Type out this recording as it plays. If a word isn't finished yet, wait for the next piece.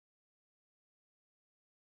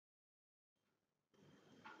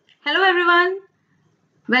Hello everyone,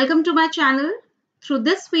 welcome to my channel. Through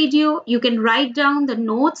this video, you can write down the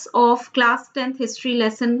notes of class 10th history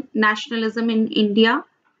lesson Nationalism in India.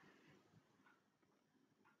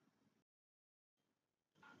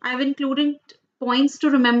 I've included points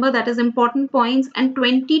to remember, that is important points, and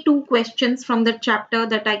 22 questions from the chapter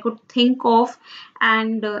that I could think of,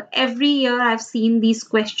 and every year I've seen these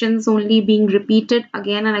questions only being repeated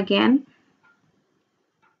again and again.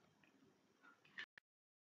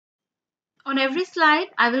 On every slide,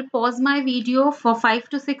 I will pause my video for 5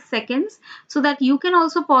 to 6 seconds so that you can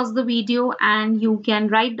also pause the video and you can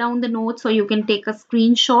write down the notes, or you can take a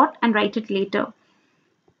screenshot and write it later.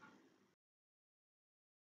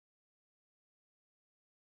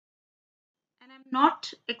 And I'm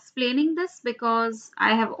not explaining this because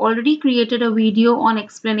I have already created a video on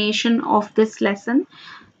explanation of this lesson.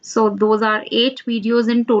 So those are 8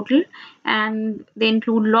 videos in total, and they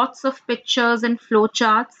include lots of pictures and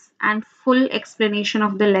flowcharts and full explanation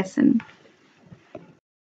of the lesson.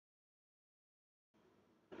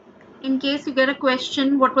 In case you get a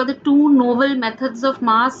question, what were the two novel methods of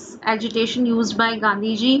mass agitation used by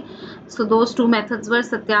Gandhiji? So those two methods were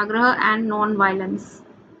satyagraha and non-violence.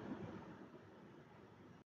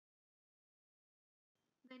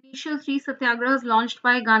 The initial 3 satyagrahas launched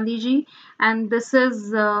by Gandhiji, and this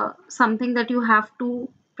is something that you have to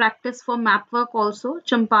practice for map work also,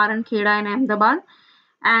 Champaran, Kheda and Ahmedabad.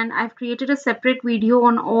 And I've created a separate video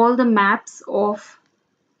on all the maps of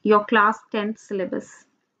your class 10th syllabus.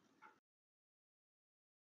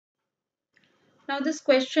 Now this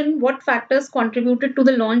question, what factors contributed to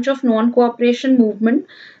the launch of non-cooperation movement?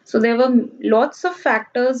 So there were lots of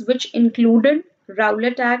factors which included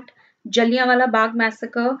Rowlatt Act, Jallianwala Bagh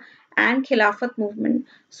massacre and Khilafat movement.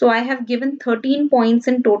 So I have given 13 points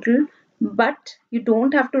in total, but you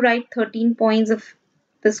don't have to write 13 points if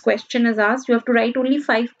this question is asked. You have to write only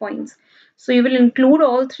 5 points. So you will include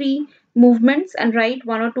all 3 movements and write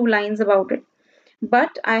 1 or 2 lines about it.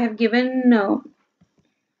 But I have given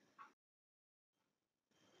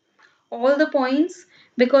all the points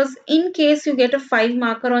because in case you get a 5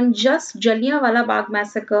 marker on just Jallianwala Bagh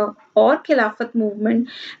massacre or Khilafat movement,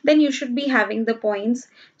 then you should be having the points.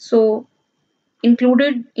 So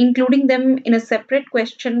including them in a separate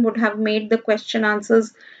question would have made the question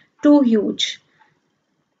answers too huge.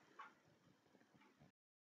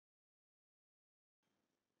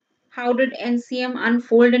 How did NCM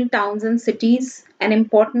unfold in towns and cities? An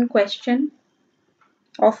important question,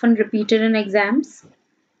 often repeated in exams.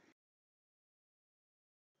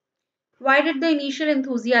 Why did the initial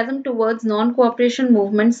enthusiasm towards non-cooperation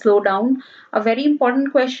movement slow down? A very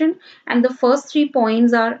important question, and the first 3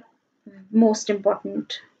 points are most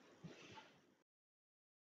important.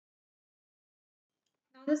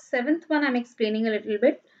 Now the 7th one I'm explaining a little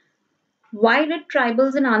bit. Why did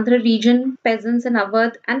tribals in Andhra region, peasants in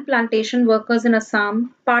Awadh and plantation workers in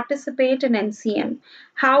Assam participate in NCM?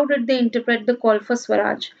 How did they interpret the call for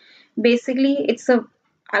Swaraj? Basically, it's a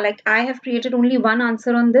like I have created only one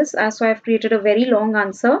answer on this, so I have created a very long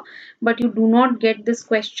answer, but you do not get this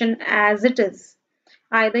question as it is.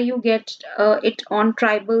 Either you get it on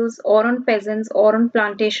tribals or on peasants or on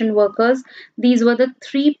plantation workers. These were the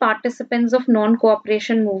 3 participants of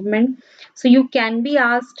non-cooperation movement. So you can be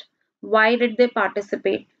asked, why did they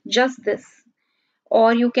participate? Just this.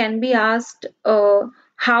 Or you can be asked,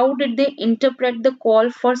 how did they interpret the call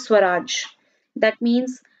for Swaraj? That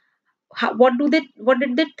means, what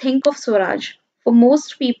did they think of Swaraj? For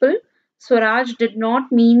most people, Swaraj did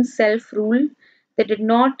not mean self-rule. They did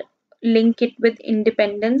not link it with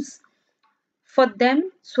independence. For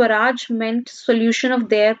them, Swaraj meant solution of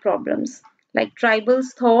their problems. Like tribals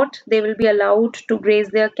thought they will be allowed to graze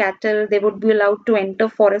their cattle, they would be allowed to enter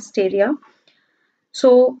forest area.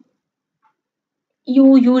 So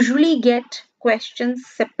you usually get questions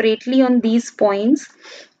separately on these points,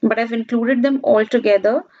 but I've included them all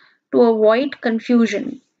together to avoid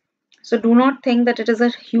confusion. So do not think that it is a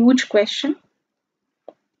huge question.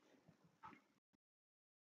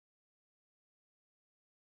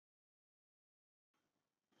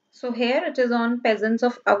 So here it is on peasants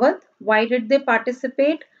of Awadh. Why did they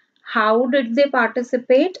participate? How did they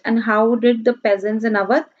participate? And how did the peasants in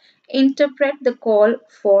Awadh interpret the call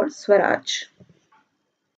for Swaraj?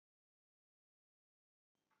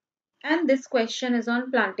 And this question is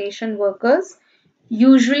on plantation workers.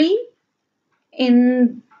 Usually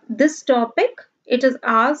in this topic, it is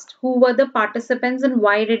asked who were the participants and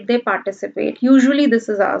why did they participate. Usually this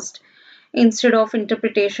is asked instead of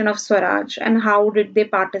interpretation of Swaraj and how did they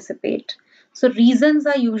participate. So reasons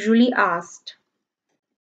are usually asked.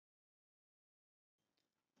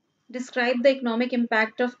 Describe the economic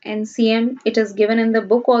impact of NCM. It is given in the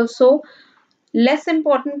book also. Less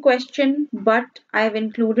important question, but I have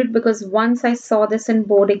included because once I saw this in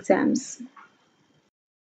board exams.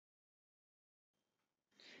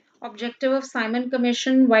 Objective of Simon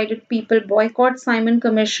Commission. Why did people boycott Simon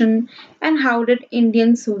Commission? And how did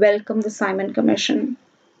Indians welcome the Simon Commission?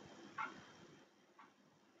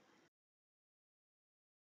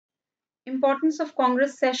 Importance of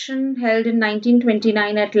Congress session held in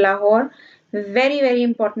 1929 at Lahore. Very, very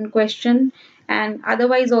important question. And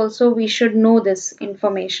otherwise, also, we should know this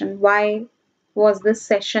information. Why was this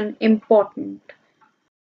session important?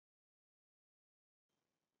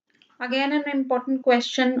 Again, an important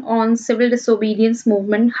question on civil disobedience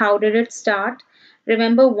movement. How did it start?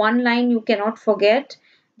 Remember one line you cannot forget,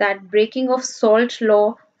 that breaking of salt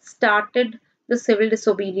law started the civil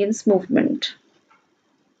disobedience movement.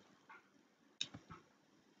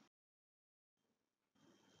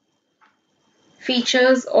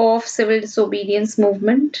 Features of civil disobedience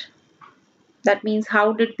movement. That means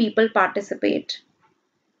how did people participate?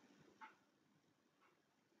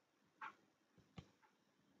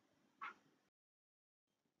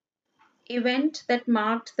 Event that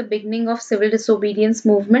marked the beginning of civil disobedience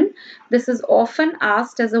movement. This is often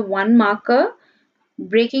asked as a one marker.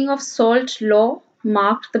 Breaking of salt law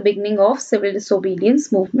marked the beginning of civil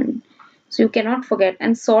disobedience movement. So you cannot forget.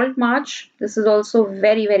 And salt march, this is also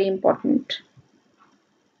very, very important.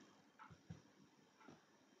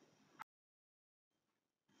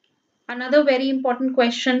 Another very important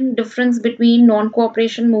question, difference between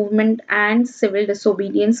non-cooperation movement and civil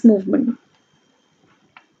disobedience movement.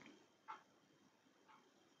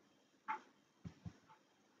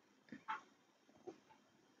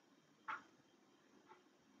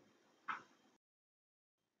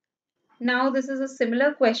 Now this is a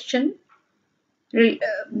similar question,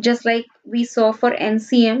 just like we saw for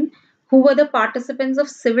NCM. Who were the participants of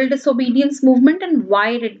civil disobedience movement and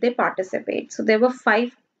why did they participate? So there were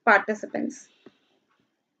 5 participants.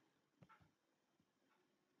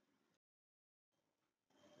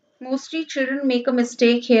 Mostly children make a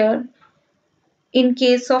mistake here. In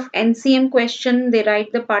case of NCM question, they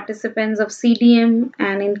write the participants of CDM,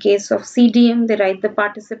 and in case of CDM, they write the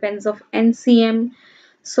participants of NCM.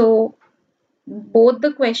 So both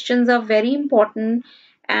the questions are very important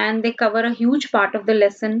and they cover a huge part of the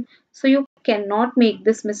lesson. So you cannot make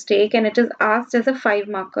this mistake, and it is asked as a 5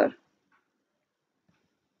 marker.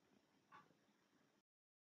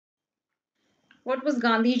 What was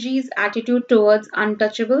Gandhiji's attitude towards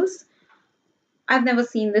untouchables? I've never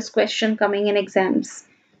seen this question coming in exams.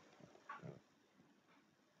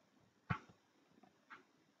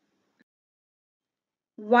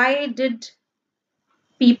 Why did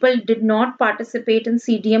people did not participate in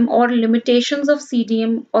CDM, or limitations of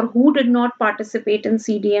CDM, or who did not participate in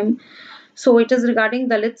CDM? So it is regarding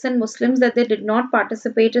Dalits and Muslims that they did not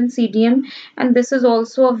participate in CDM, and this is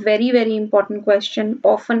also a very, very important question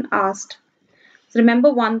often asked.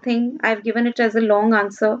 Remember one thing, I've given it as a long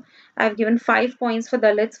answer. I've given 5 points for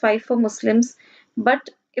Dalits, 5 for Muslims. But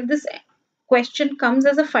if this question comes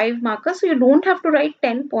as a 5 marker, so you don't have to write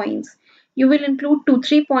 10 points. You will include 2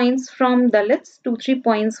 3 points from Dalits, 2 3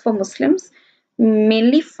 points for Muslims.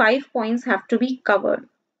 Mainly 5 points have to be covered,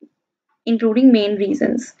 including main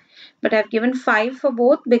reasons. But I've given 5 for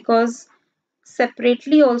both because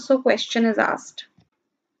separately also question is asked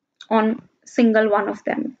on single one of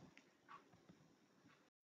them.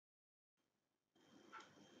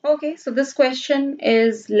 Okay, so this question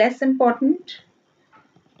is less important,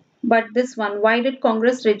 but this one, why did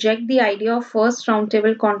Congress reject the idea of first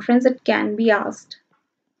roundtable conference? It can be asked.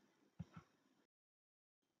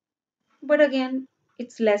 But again,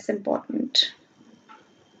 it's less important.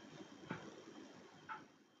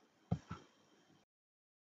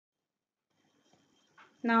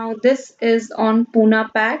 Now, this is on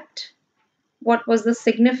Pune Pact. What was the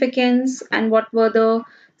significance and what were the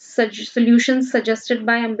solutions suggested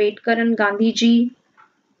by Ambedkar and Gandhiji?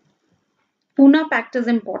 Pune Pact is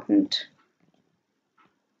important.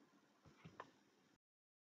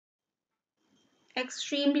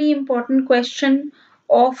 Extremely important question,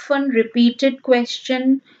 often repeated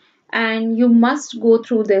question, and you must go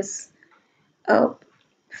through this.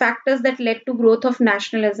 Factors that led to growth of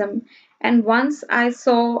nationalism. And once I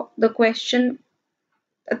saw the question,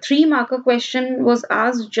 a 3 marker question was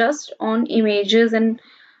asked just on images and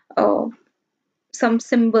uh, some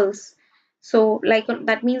symbols. So like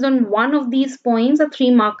that means on one of these points a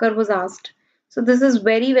 3 marker was asked. So this is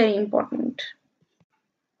very, very important.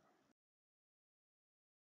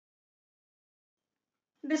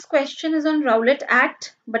 This question is on Rowlatt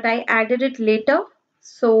Act, but I added it later.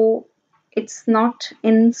 So it's not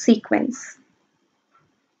in sequence.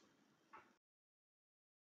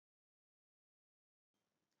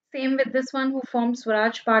 Same with this one, who formed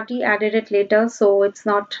Swaraj Party, added it later, so it's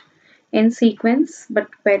not in sequence, but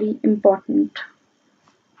very important.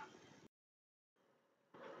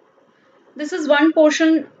 This is one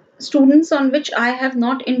portion, students, on which I have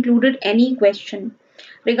not included any question.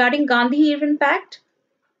 Regarding Gandhi Event Pact,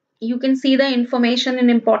 you can see the information in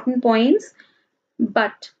important points,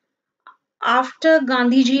 but after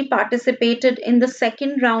Gandhiji participated in the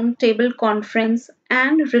second round table conference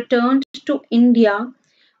and returned to India,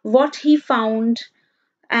 what he found,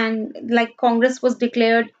 and like Congress was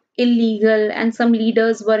declared illegal and some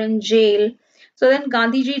leaders were in jail. So then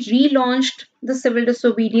Gandhiji relaunched the civil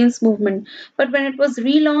disobedience movement. But when it was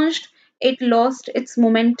relaunched, it lost its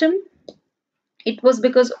momentum. It was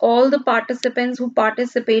because all the participants who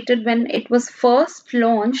participated when it was first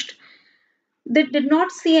launched, they did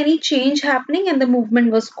not see any change happening and the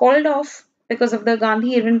movement was called off because of the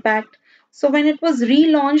Gandhi Event Pact. So when it was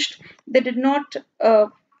relaunched, they did not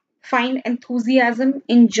find enthusiasm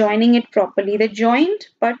in joining it properly. They joined,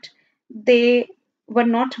 but they were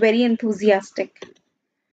not very enthusiastic.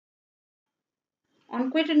 On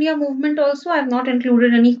Quit India movement also, I have not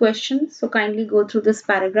included any questions, so kindly go through this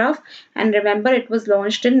paragraph and remember it was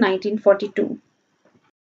launched in 1942.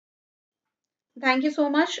 Thank you so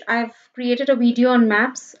much. I've created a video on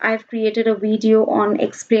maps. I've created a video on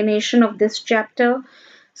explanation of this chapter.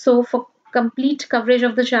 So for complete coverage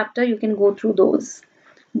of the chapter, you can go through those.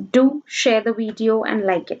 Do share the video and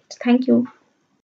like it. Thank you.